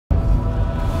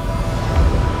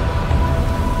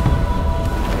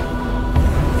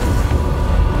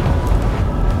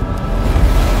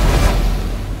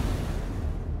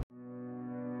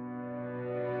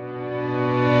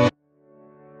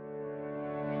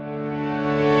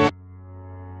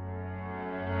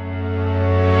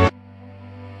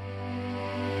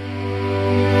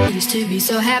used to be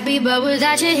so happy, but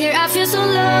without you here I feel so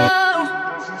low.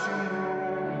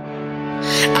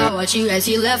 I watch you as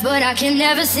you left, but I can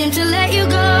never seem to let you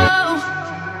go.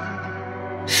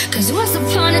 Cause once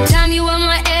upon a time you were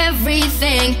my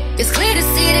everything. It's clear to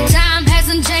see that time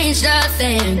hasn't changed a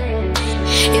thing.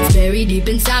 It's very deep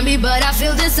inside me, but I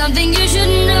feel there's something you should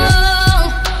know.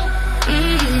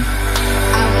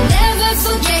 I will never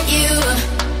forget you.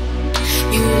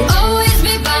 You will always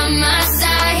be by my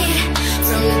side.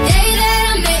 From the day that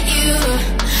I met you,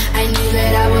 I knew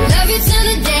that I would love you till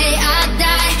the day I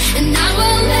die. And I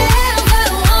will never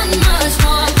want much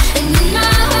more. And in my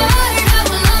heart I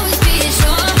will always be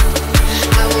sure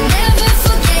I will never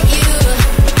forget you.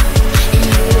 And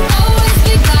you will always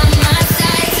be by my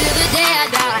side till the day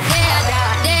I die. Day I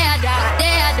die, day I die,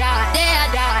 day I die, day I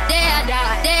die, day I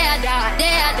die, day I die,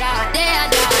 day I die, day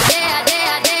I die, day I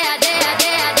die, day I die,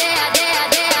 day I die, day I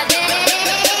die, day I die.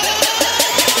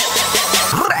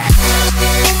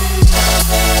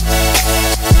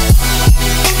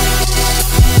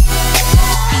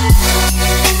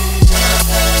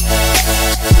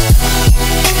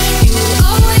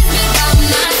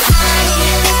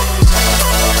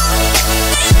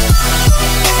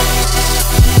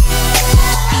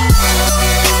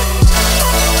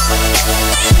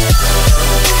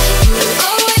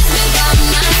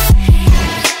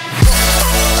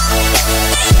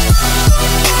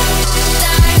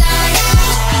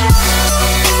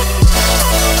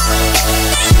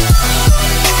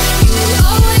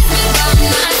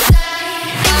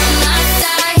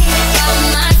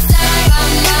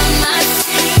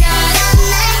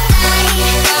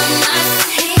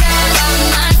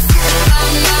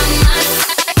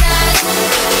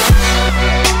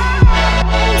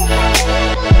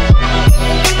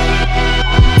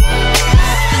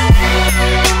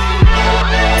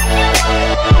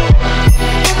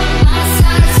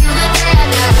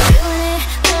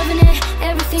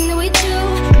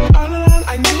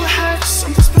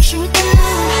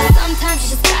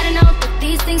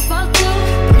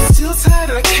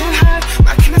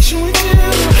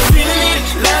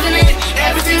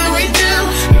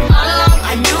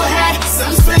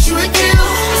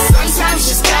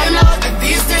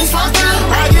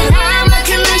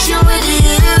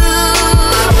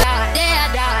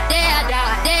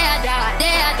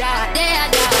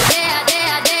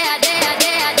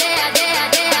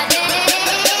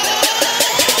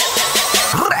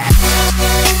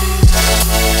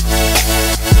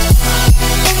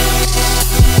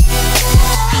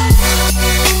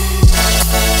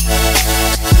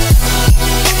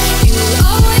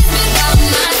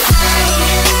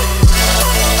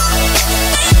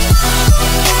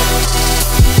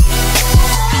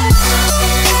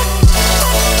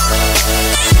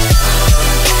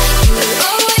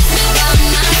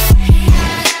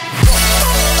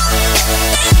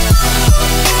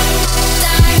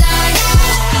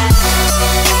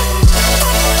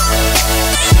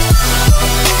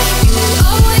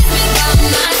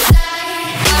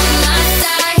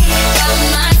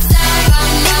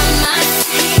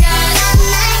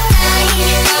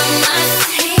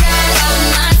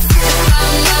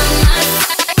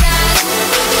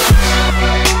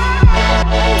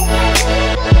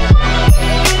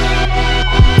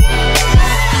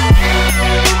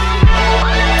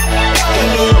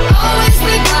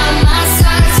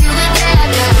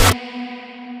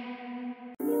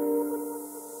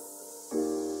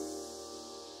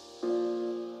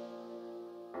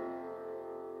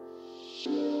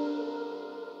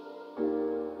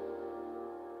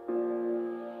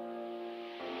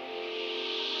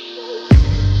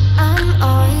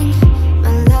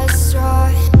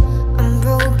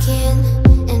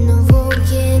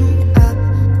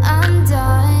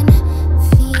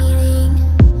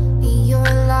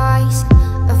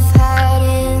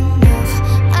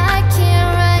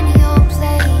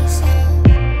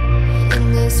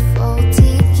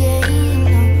 Faulty game,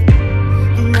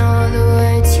 and all the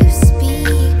words you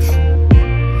speak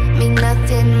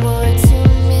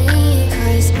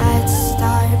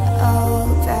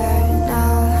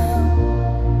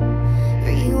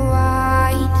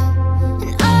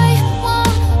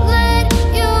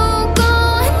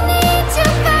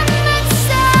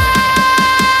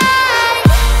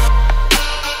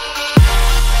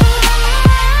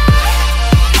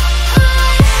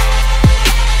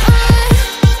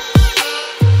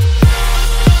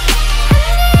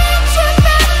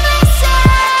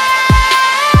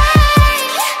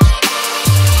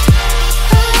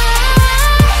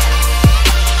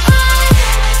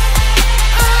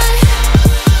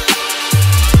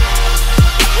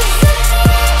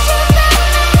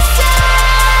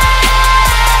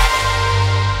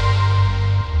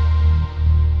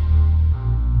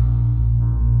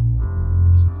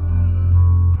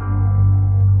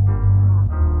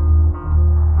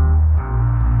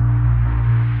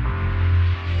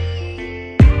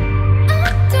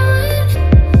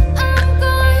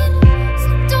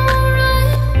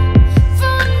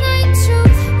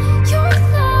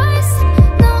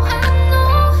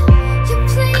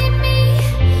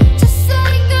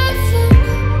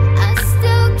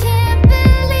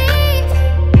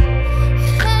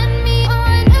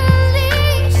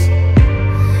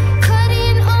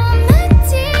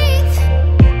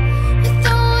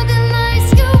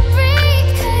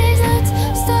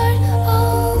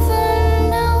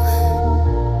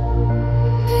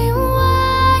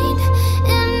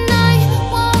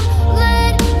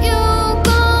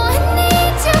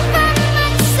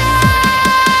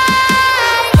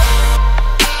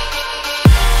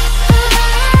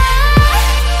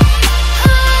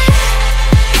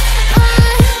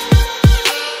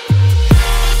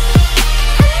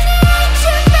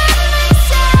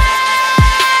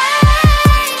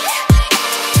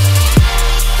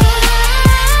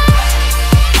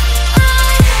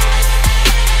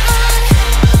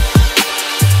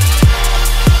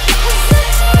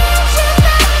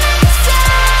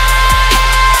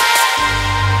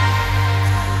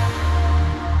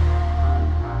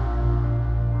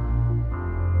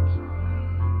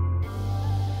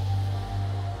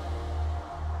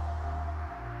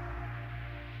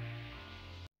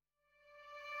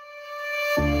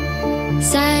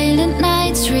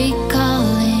nights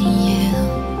recalling you,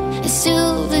 a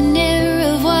souvenir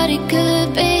of what it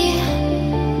could be.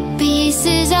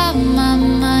 Pieces of my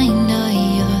mind are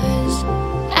yours.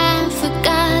 I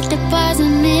forgot the parts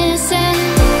I'm missing.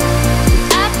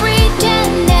 I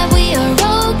pretend that we are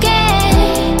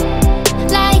okay,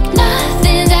 like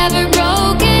nothing's ever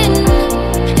broken.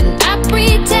 And I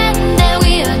pretend that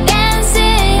we are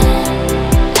dancing,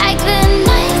 like the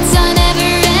nights are never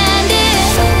ending.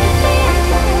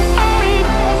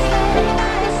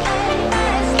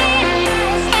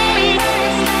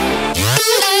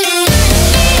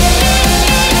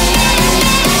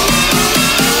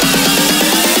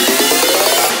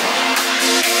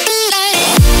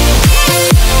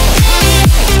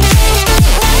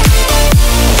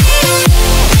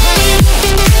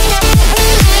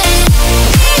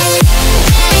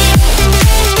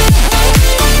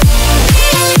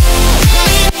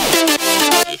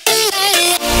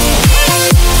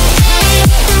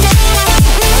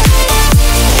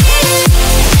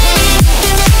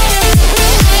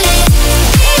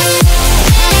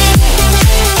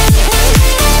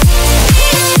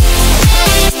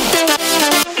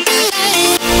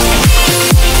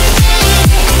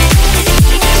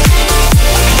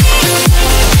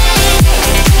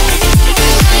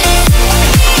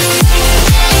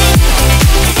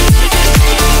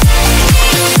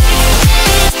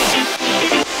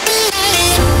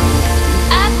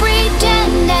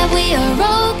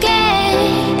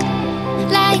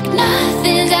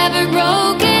 Nothing's ever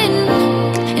broken,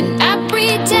 and I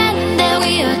pretend that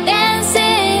we are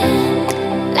dancing,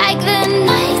 like the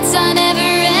nights are never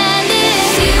ending.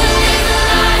 We will live our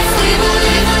lives, we will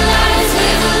live our lives,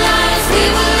 live our lives, we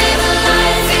will live our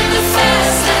lives in the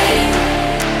fast lane.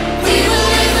 We will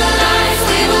live our lives,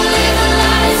 we will live our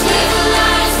lives, live our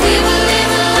lives, we will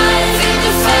live our lives in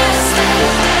the fast lane.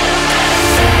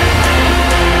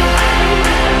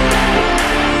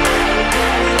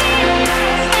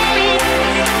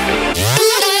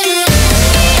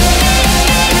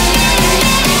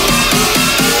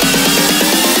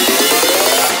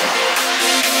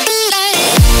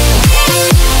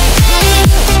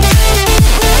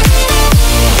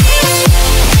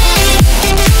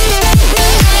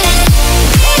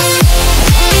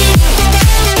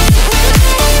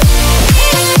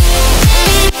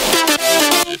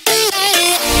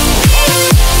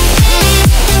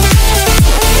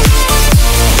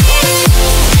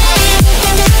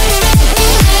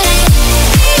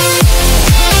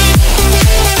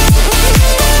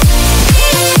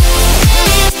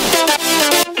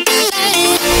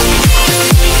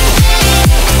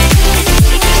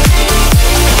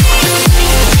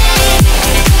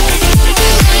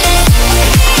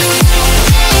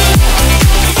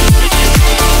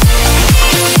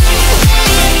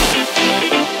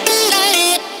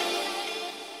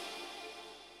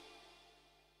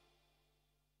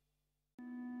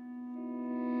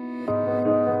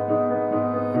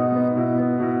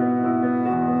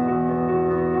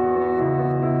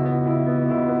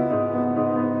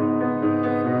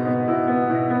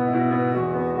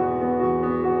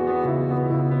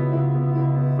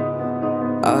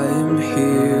 I am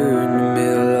here in the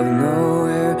middle of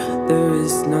nowhere. There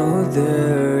is no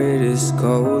there, it is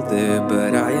cold there,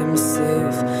 but I am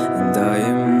safe and I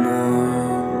am warm.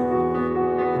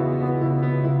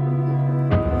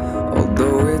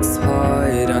 Although it's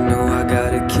hard, I know I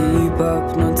gotta keep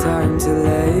up. No time to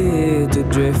late, to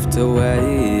drift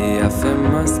away. I find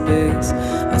my space,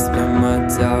 I spend my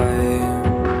time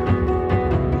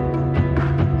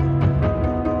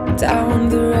down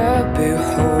the rabbit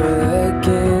hole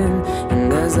again.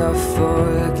 And as I fall,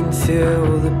 I can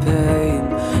feel the pain.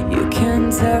 You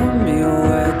can't tell me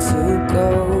where to go,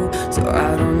 so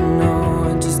I don't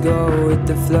know, I just go with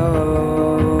the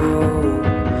flow.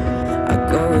 I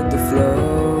go with the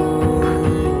flow.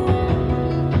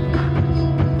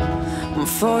 I'm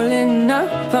falling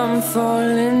up, I'm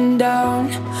falling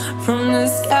down, from the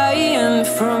sky and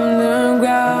from the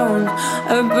ground.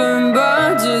 Up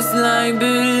above just like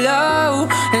below,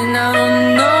 and I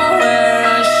don't know where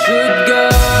I should go.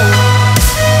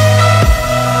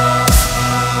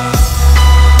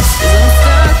 'Cause I'm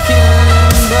stuck in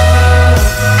limbo.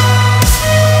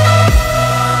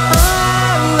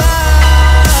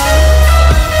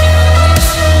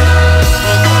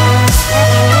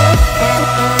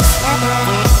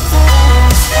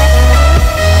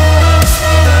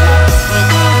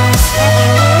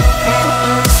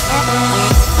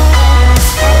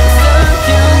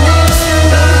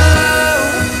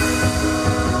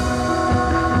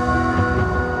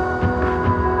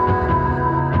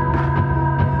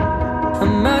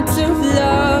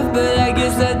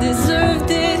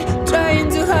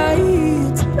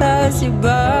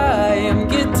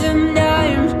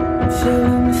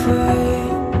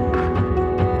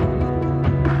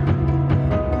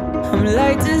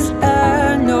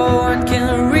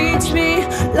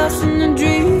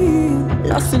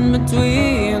 in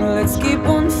between. Let's keep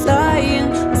on flying,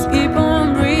 let's keep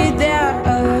on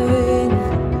breathing.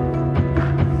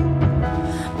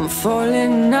 I'm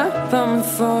falling up, I'm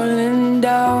falling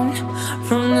down,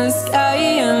 from the sky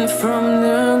and from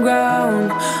the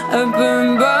ground. Up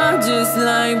above just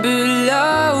like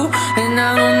below, and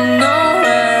I don't know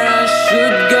where I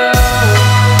should go.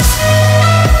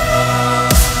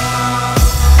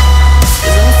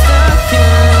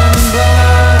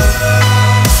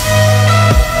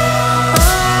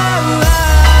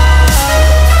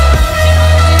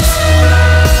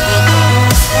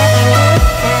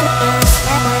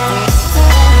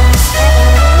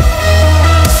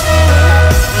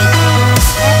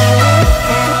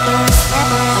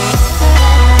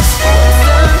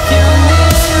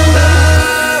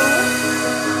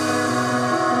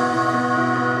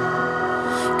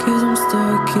 Cause I'm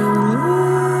stuck in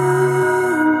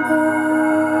limbo.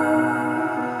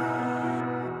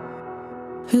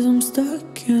 Cause I'm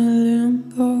stuck in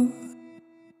limbo.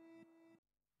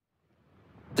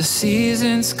 The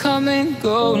seasons come and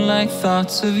go like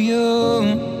thoughts of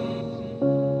you.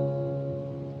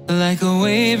 Like a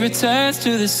wave returns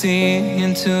to the sea,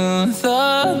 into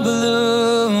the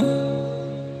blue.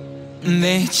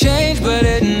 They change but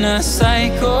in a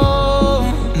cycle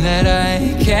that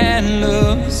I can't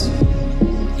lose.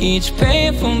 Each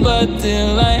painful but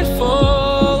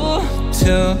delightful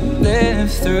to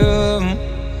live through.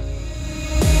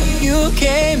 You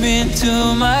came into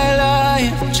my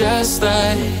life just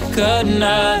like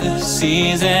another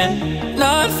season.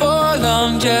 Not for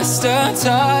long, just a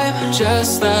time,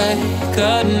 just like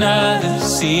another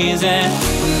season.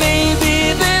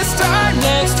 Maybe this time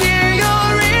next year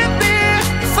you'll reappear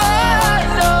for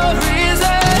no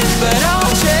reason, but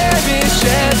I'll cherish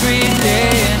every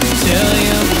day until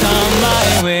you come my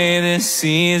way this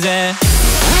season.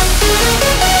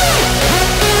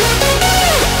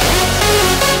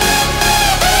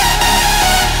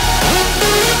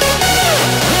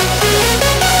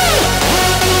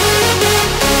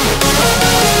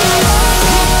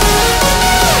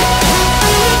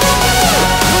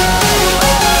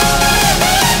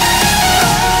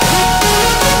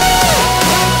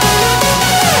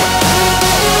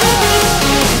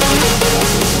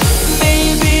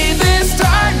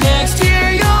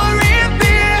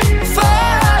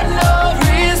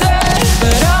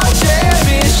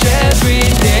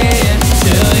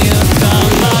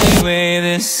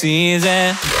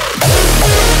 Season.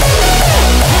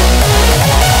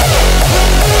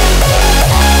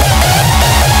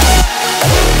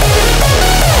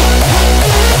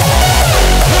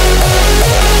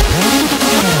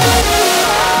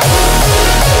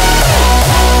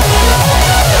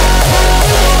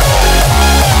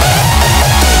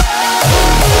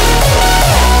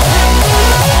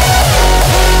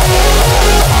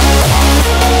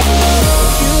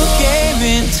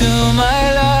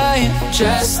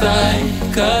 Just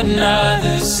like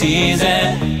another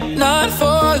season. Not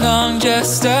for long,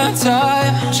 just a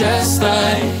time, just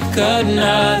like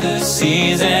another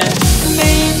season.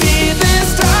 Maybe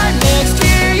this time next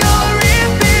year you'll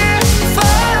reappear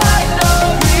for no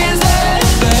reason,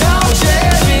 but I'll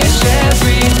cherish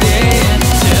every day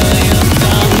until you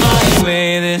come my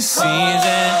way this season.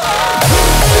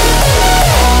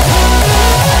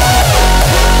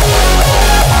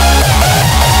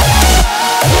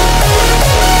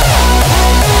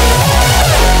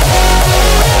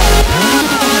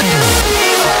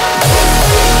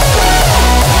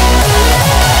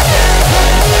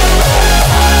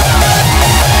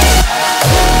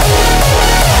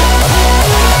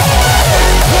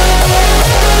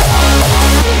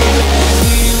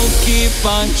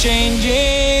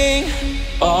 Changing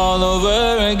all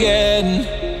over again.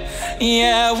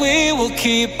 Yeah, we will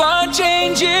keep on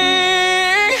changing,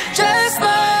 just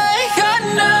like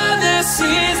another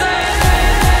season.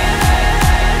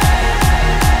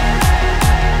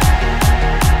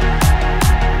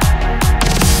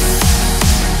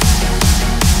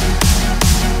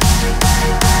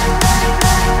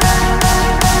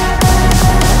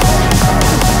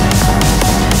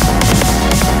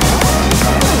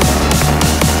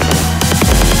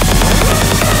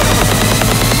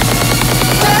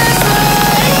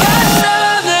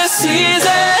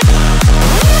 Season.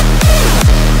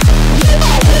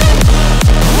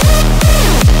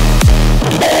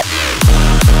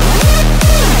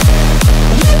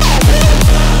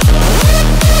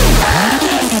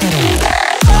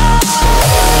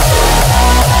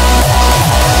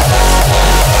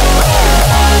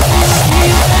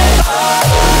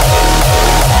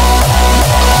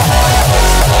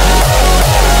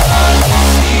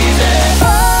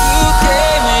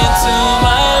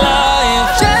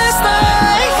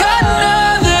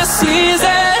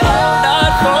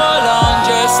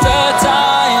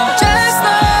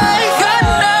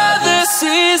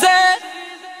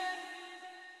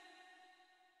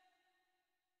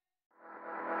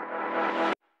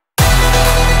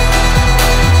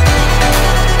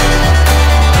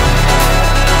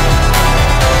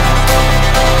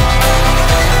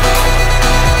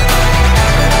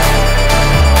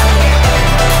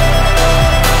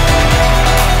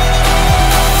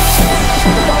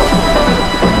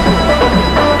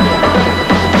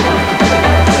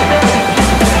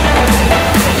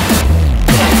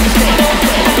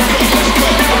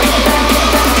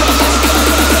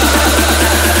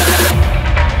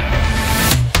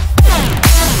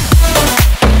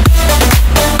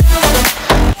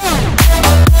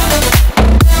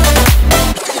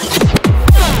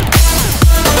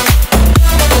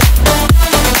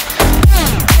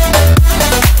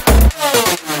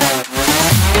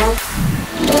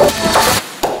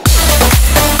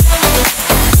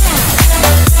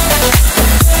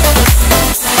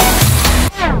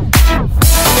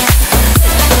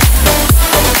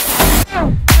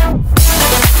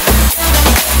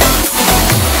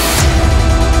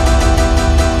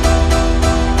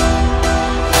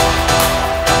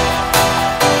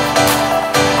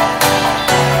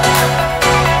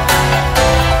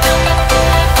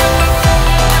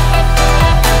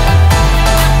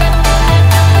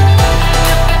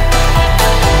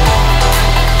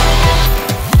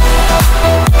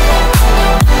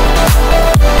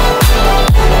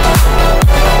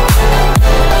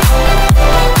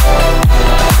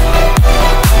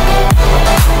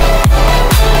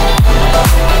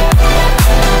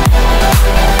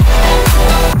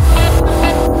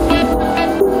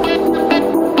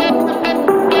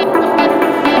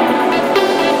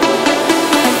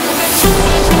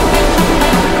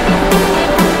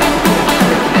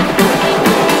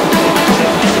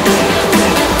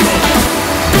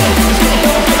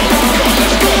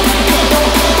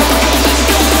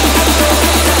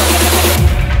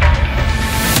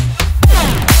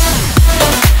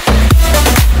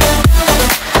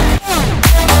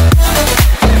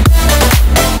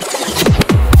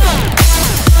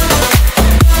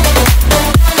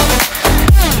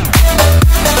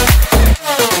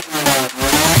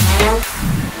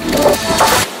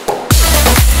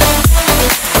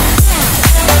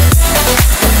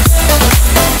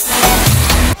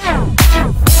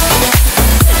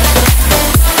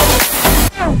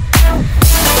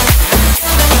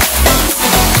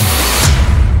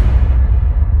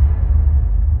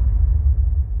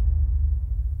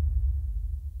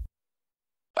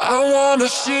 I wanna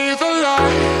see the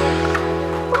light.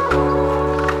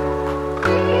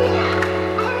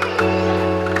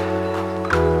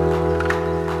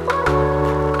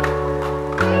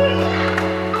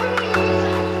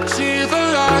 See the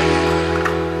light.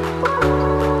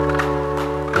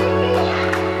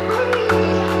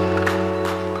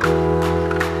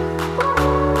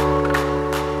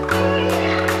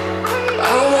 I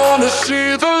wanna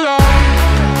see the light.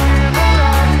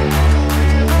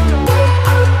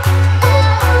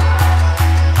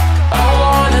 I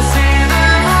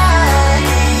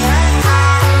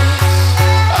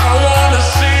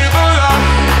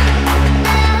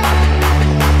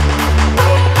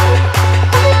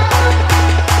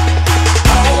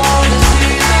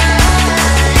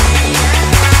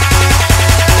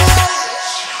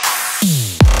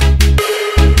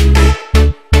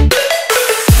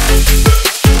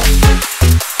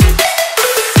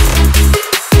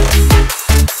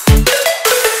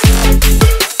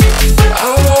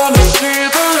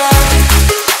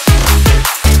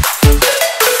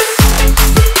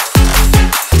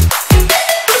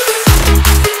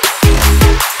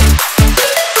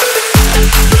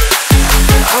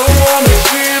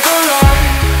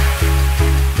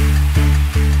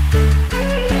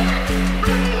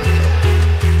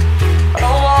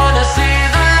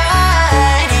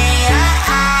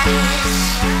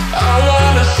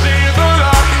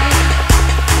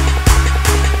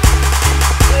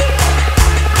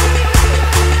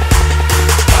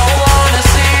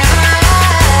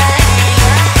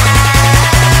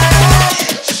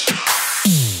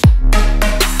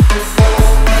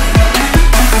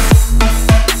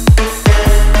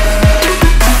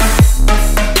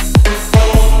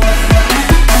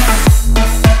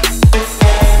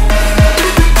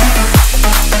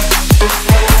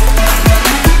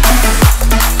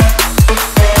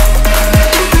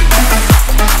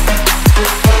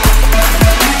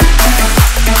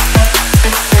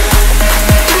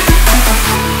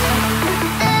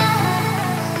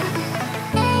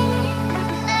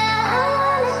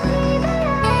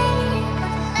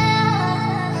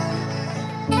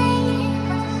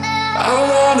see the light. I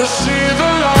wanna see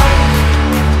the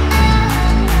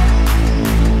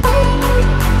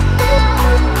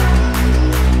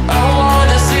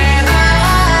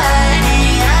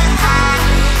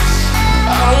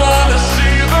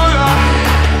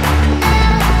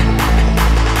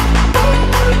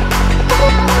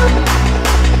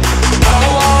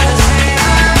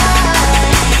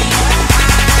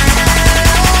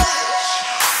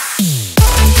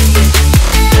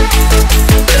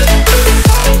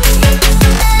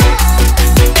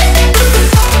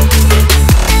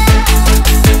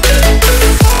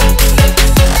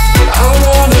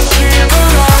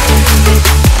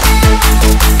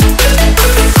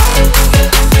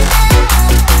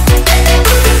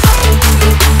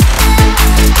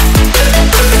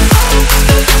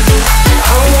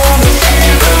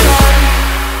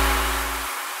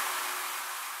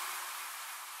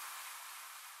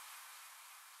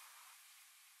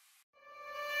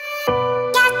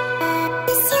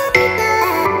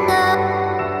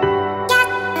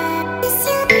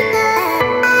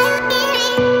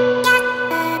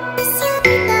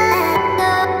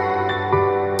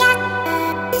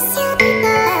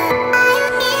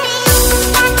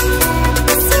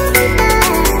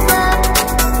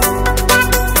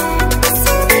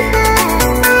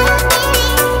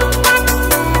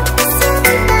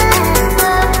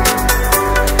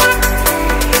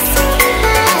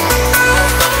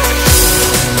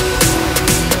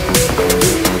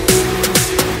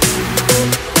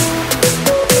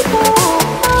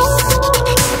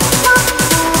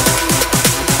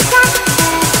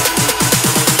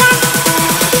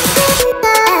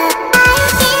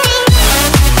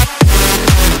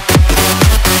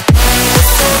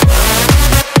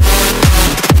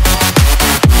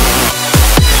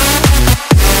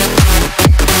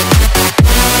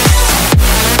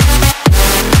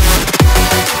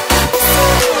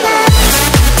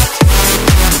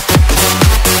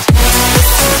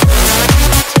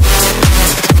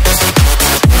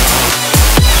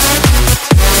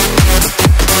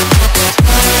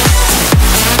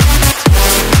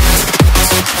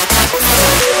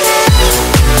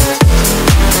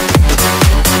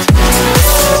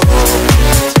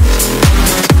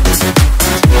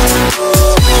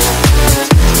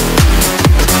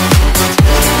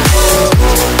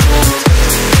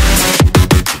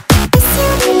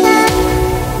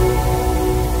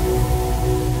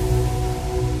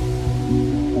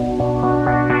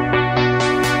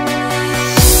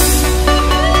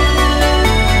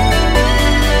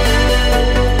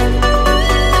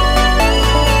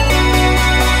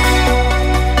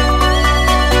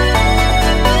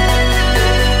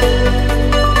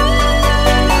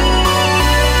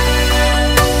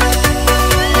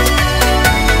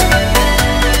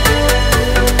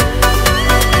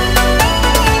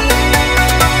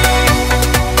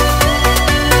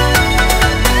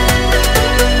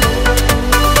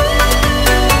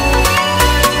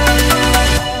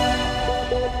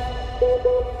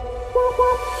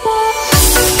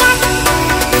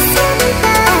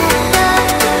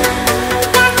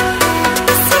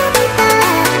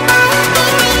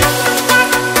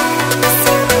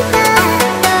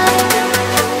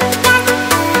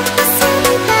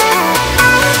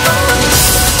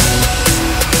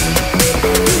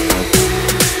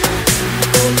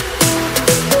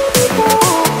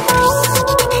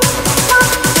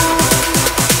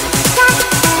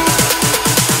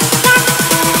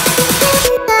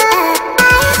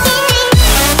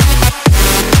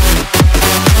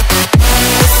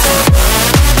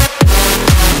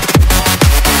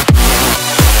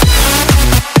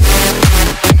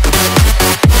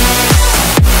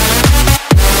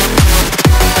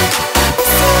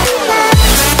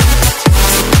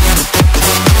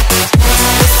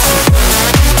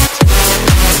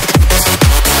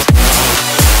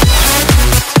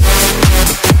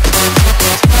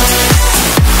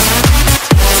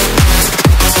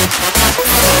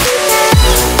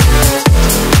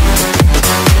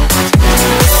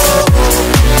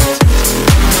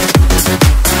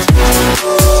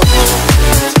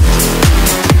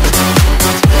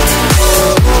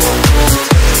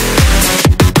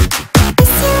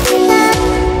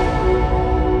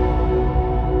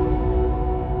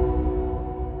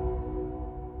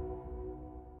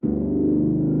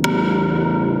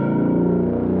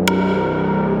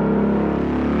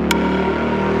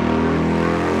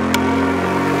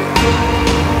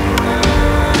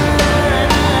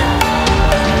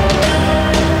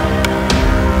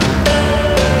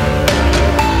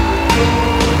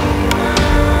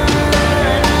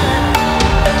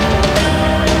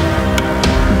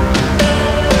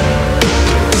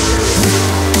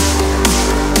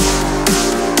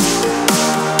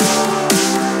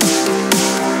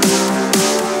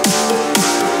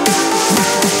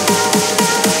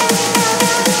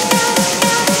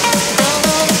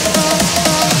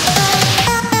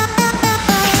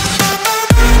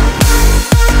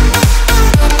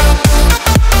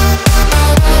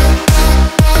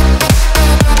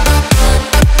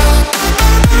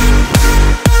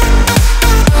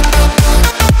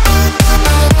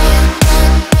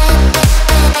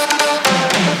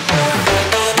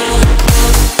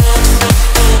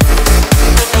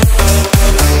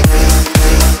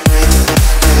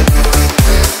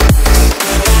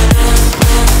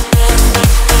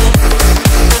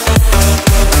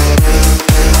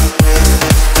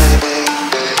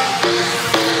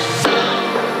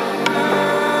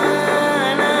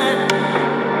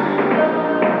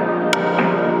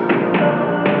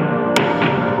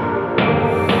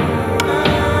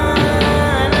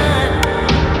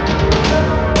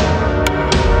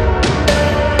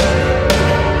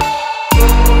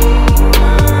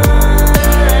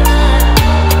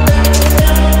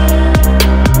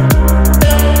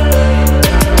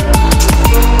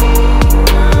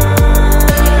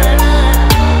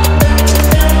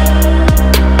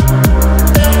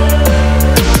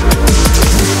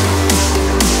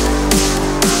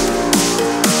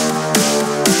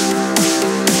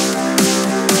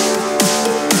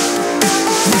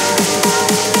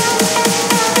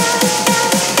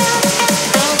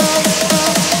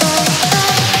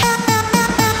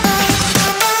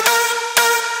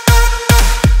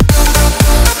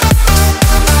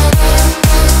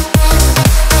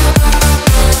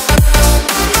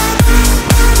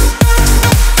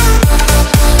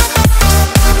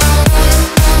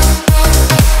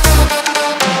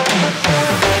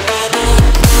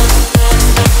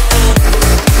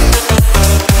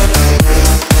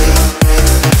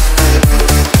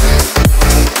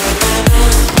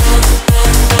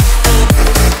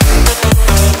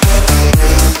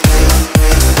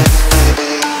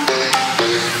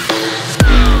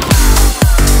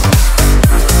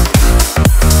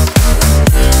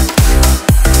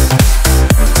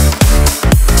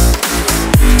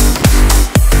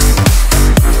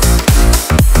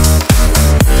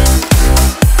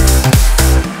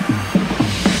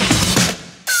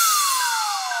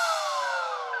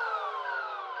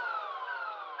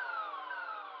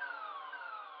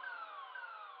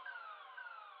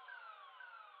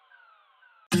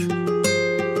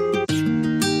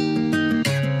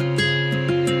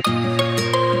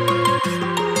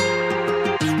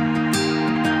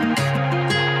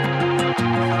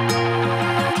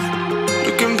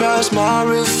past my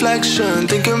reflection,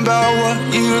 thinking about what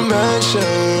you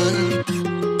mentioned.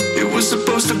 You were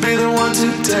supposed to be the one to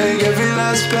take every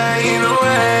last pain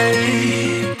away.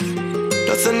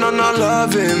 Nothing on our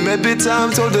loving, maybe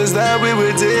time told us that we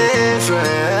were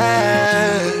different.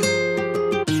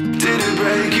 Did it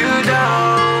break you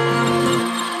down?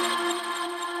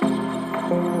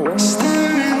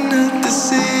 Staring at the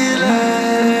ceiling,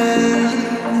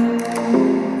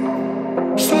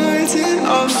 fighting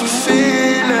off a feeling.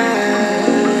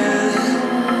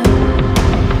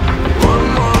 One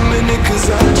more minute, 'cause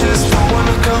I just don't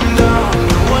wanna come down,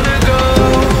 don't wanna go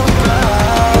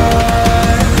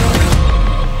back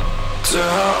to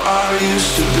how I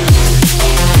used to be.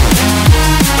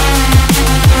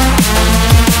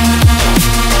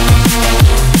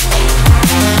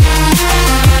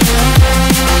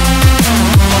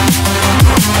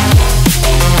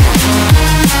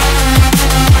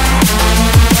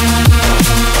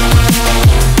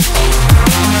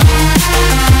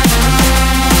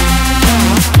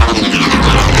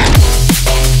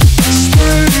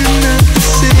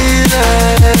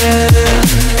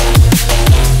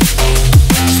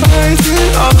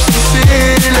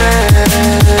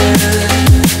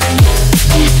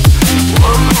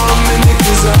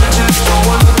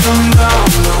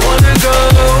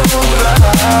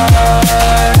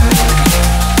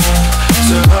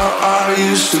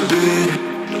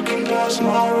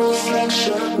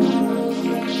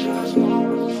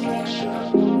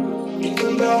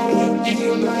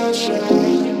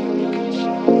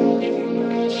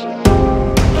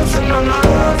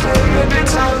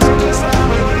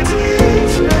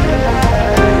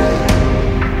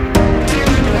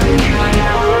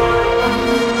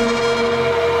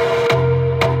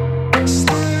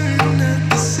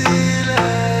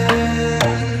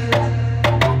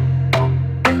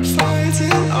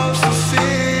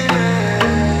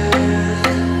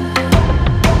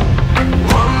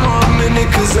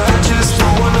 Cause I just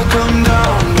don't wanna come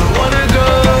down, don't wanna go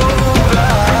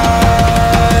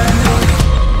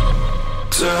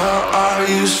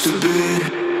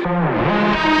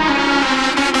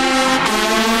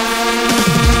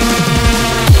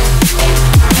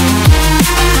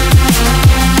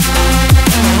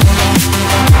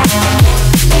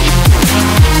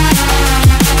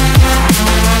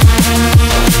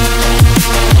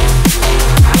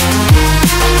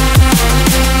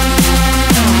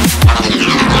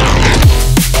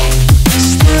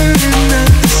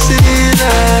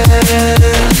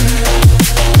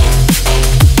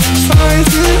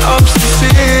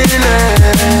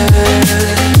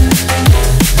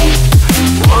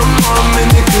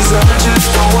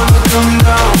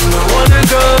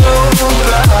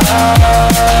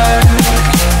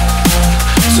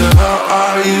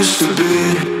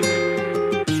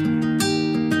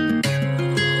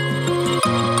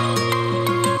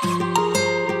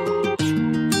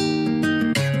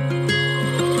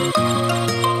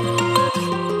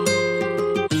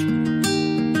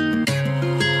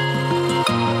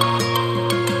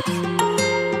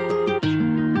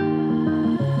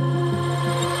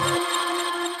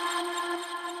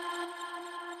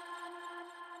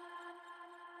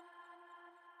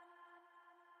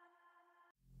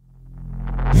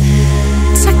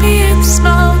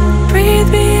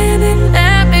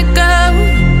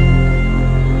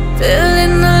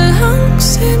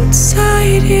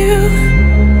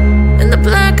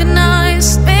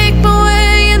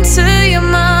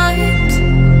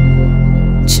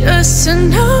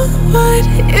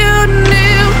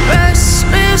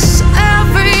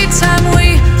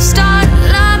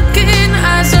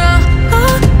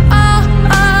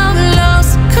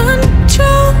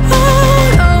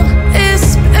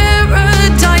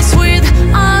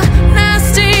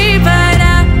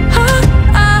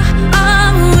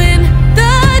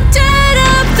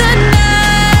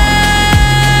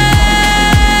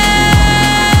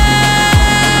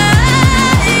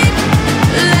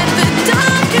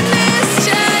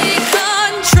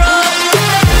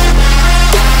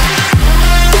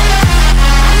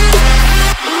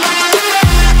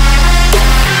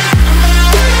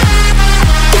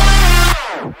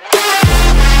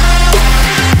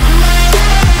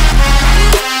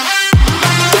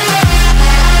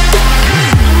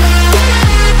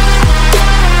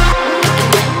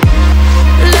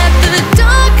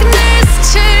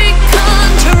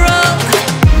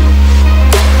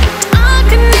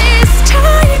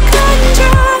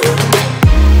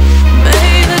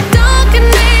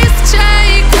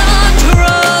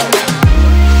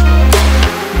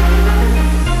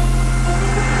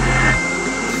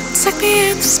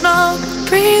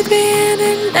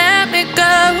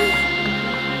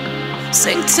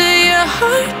sink to your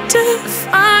heart to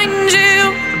find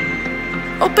you.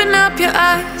 Open up your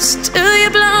eyes till you're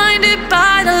blinded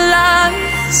by the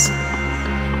lies,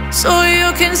 so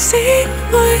you can see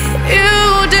what you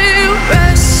do.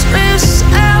 Restless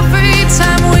every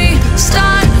time we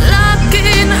start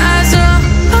locking eyes.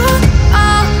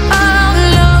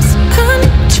 Lost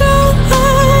control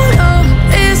of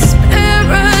this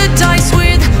paradise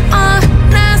with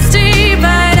honesty,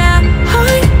 but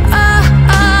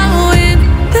in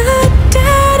the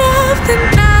dead of the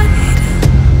night,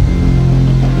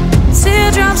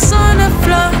 teardrops on the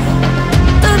floor.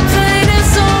 The pain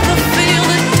is over, feel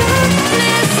the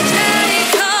darkness take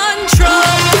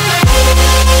control.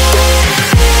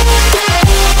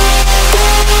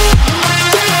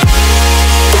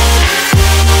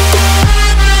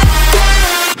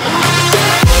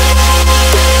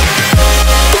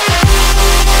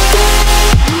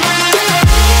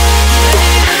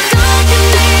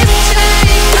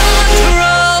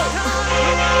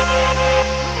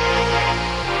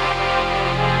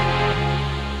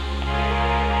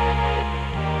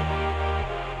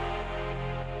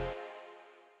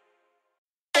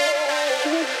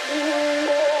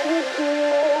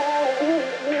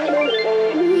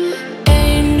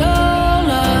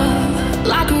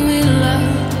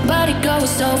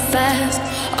 So fast,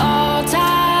 all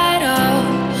tied up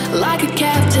like a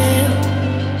captive.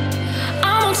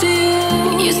 I'm on to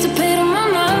you. Used to pay to my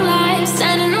life,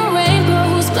 standing on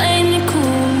rainbows, playing it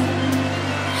cool.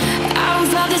 I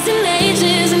haven't felt this in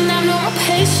ages, and I've no more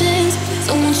patience.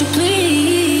 So won't you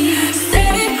please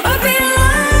stay a bit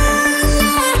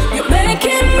longer? You're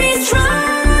making me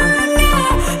stronger,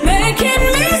 making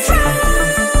me stronger.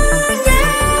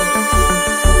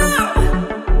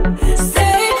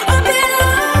 Stay a bit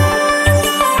longer.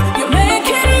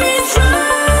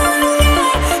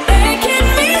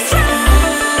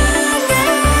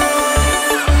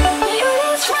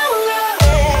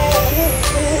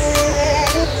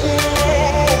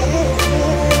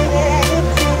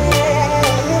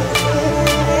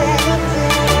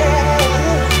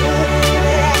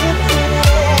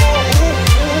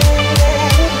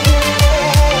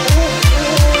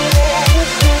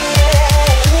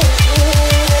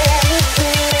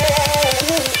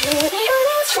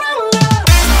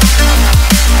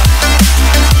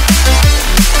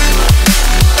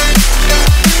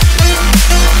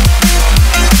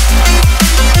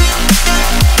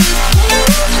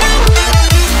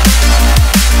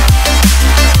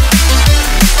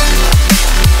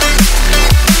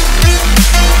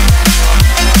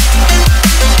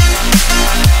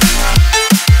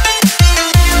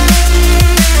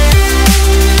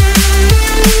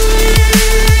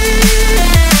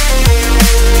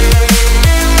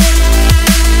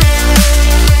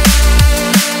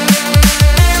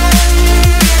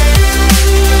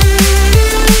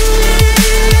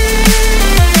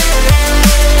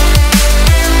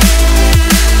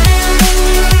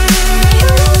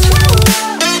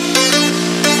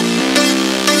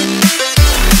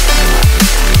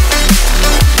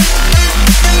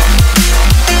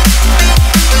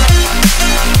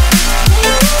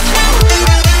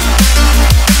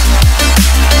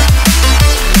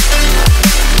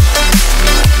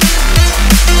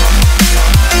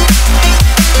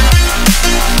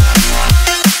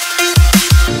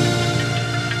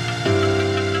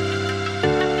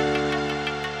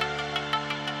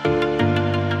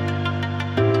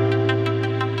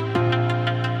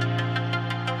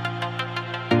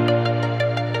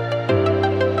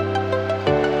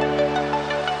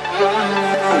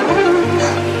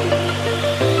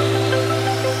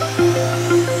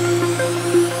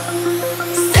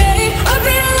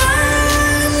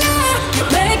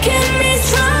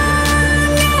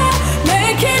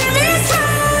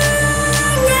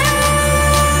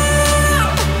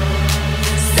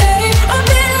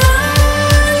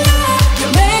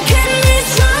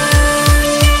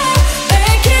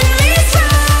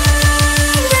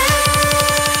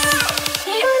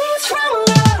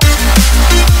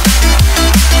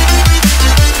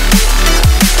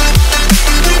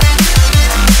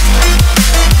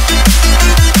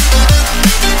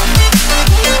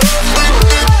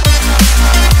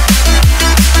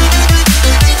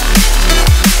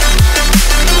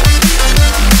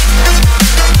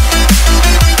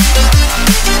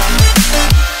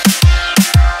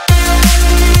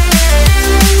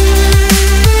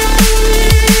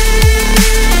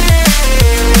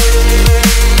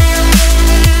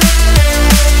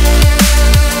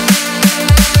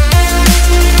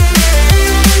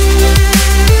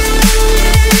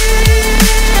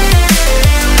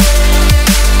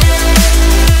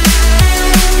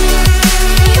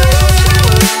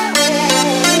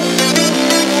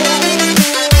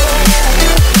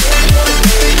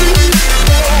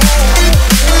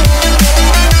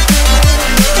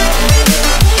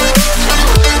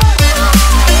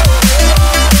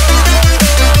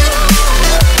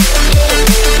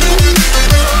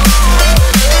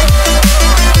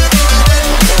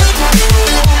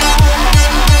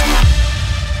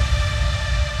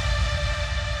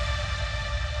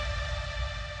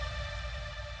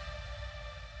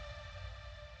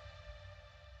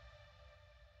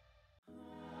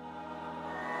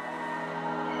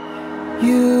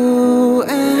 You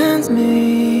and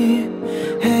me,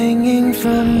 hanging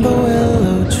from the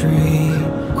willow tree,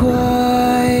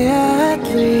 quietly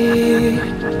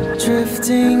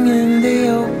drifting in the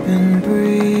open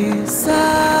breeze.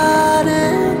 Suddenly,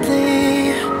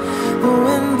 the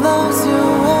wind blows you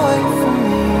away from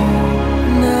me.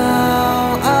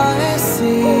 Now I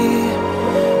see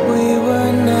we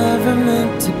were never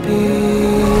meant to be.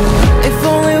 If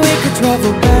only we could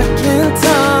travel back in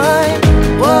time.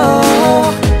 Whoa,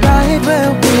 right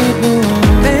where we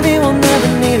belong. Maybe we'll never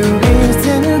need a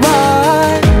reason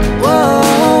why.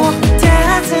 Whoa,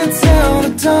 dancing till the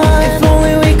dawn. If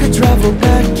only we could travel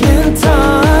back in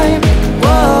time.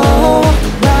 Whoa,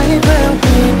 right where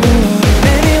we belong.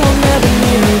 Maybe we'll never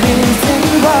need a reason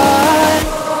why.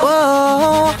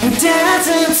 Whoa,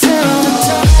 dancing till the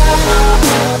dawn.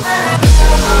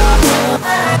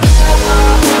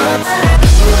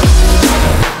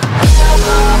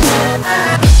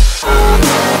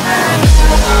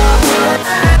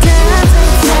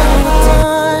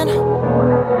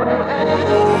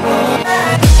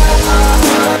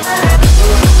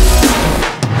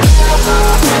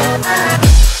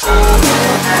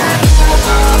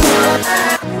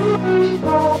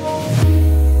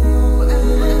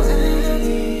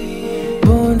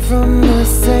 Born from the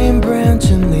same branch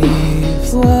and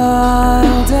leaves,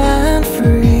 wild and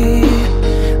free,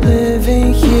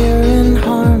 living here in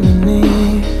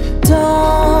harmony.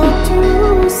 Don't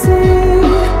you see,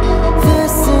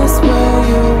 this is where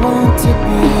you want to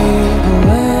be. But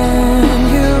when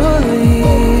you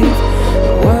leave,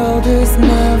 the world is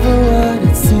never what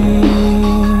it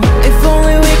seems. If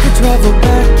only we could travel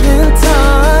back in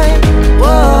time.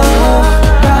 Whoa,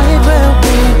 right where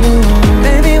we belong.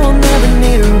 Maybe we'll never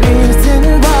need a reason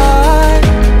why.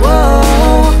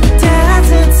 Whoa,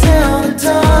 dancing till the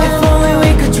dawn. If only we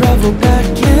could travel back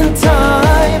in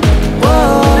time.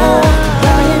 Whoa,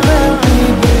 right where we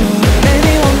belong.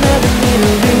 Maybe we'll never need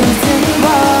a reason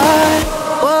why.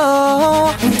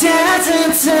 Whoa,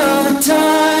 dancing till the dawn.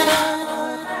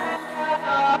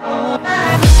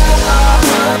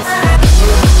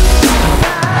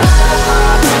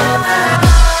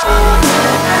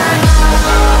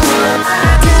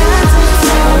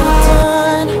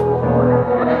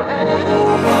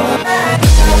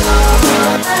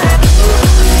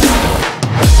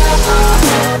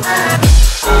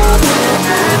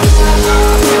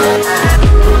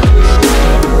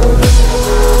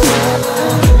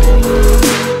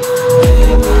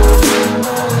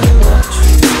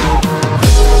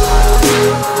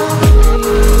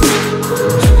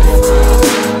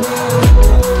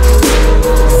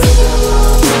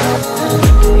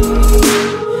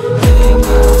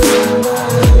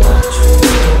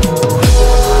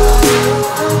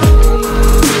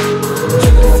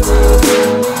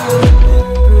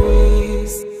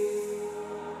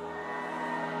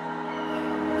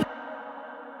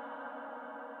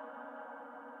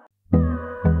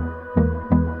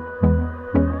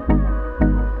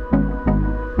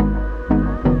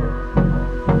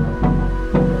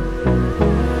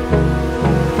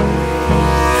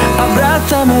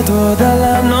 Abrázame toda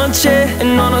la noche,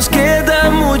 no nos queda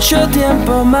mucho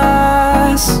tiempo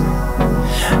más.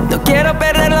 No quiero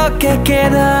perder lo que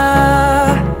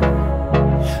queda.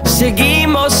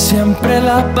 Seguimos siempre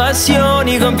la pasión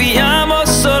y confiamos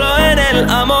solo en el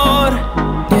amor.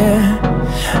 Yeah.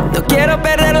 No quiero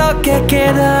perder lo que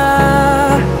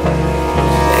queda.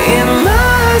 Y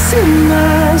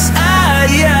más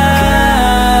allá,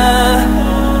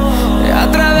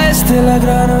 a través de la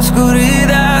gran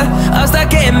oscuridad, hasta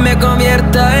que me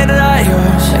convierta en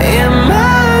rayos.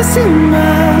 Y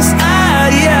más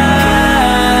allá,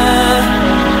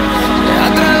 a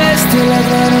través de la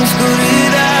gran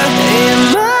oscuridad. Y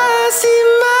más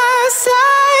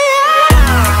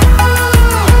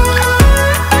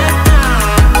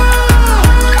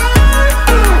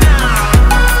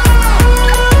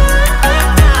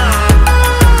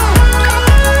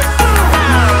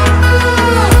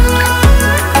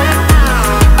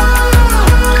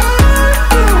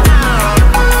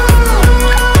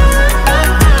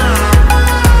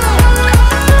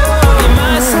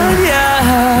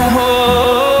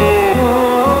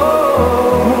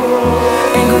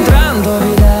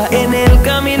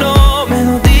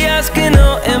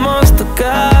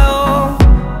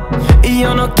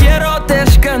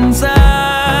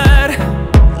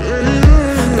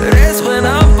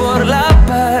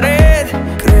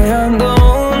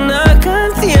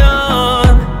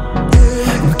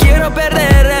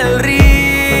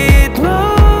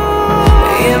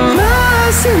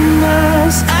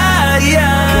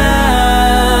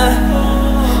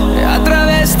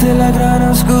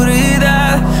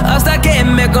hasta que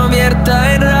me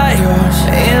convierta en rayos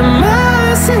y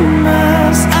más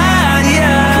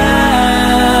allá,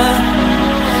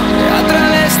 a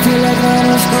través de la gran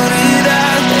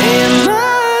oscuridad y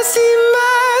más allá.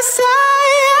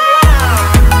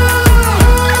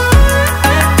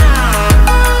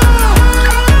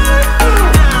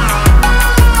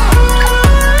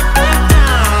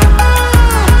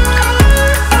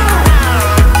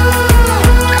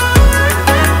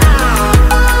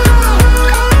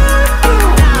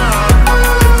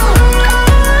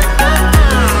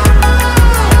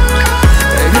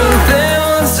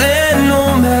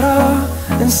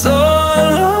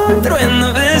 Solo un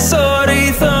trueno de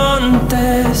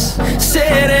horizontes,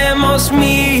 seremos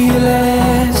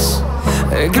miles,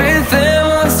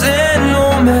 crecemos en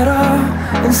número,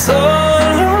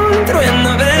 solo un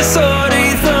trueno de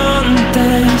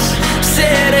horizontes,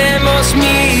 seremos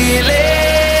miles,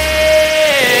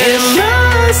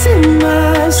 más y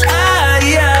más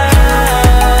allá.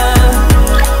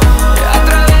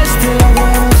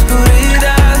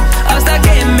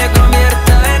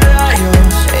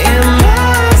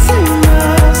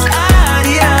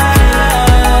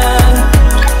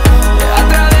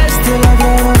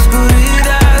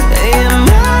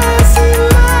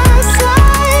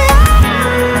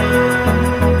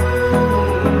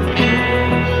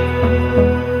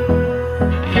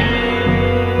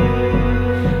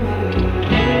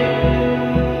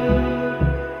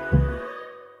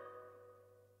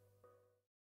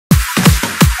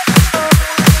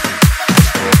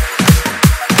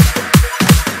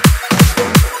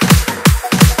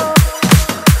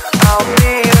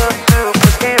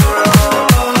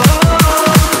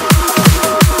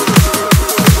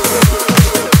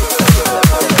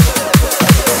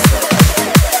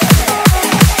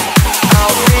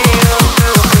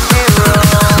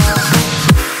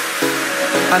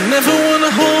 I never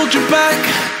wanna hold you back.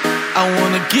 I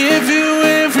wanna give you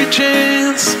every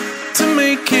chance to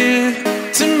make it,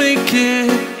 to make it.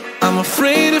 I'm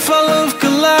afraid if our love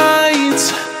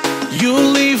collides,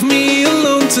 you'll leave me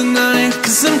alone tonight.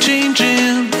 'Cause I'm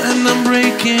changing and I'm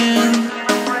breaking.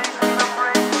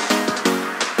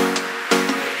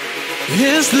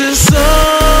 Is this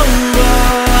over?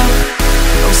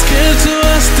 I'm scared to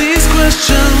ask these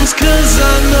questions, 'cause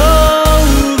I know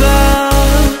that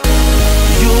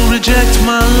you'll reject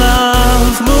my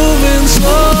love. Moving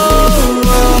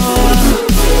slower,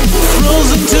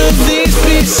 frozen to these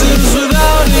pieces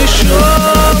without a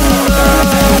shoulder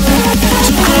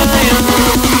to cry on.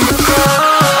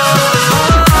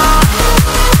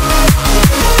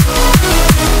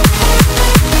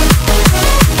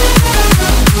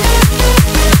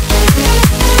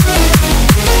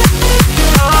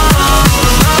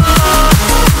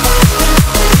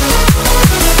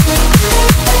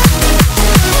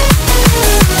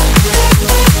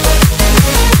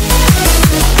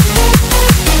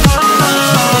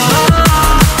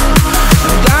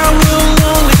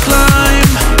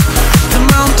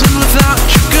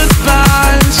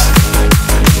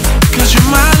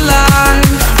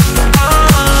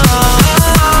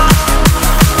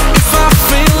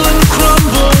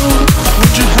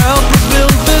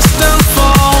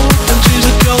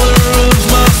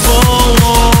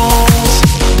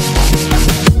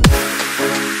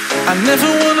 I never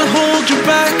wanna hold you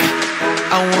back.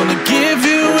 I wanna give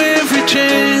you every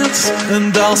chance,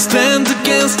 and I'll stand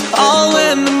against all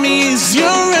enemies,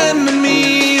 your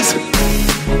enemies.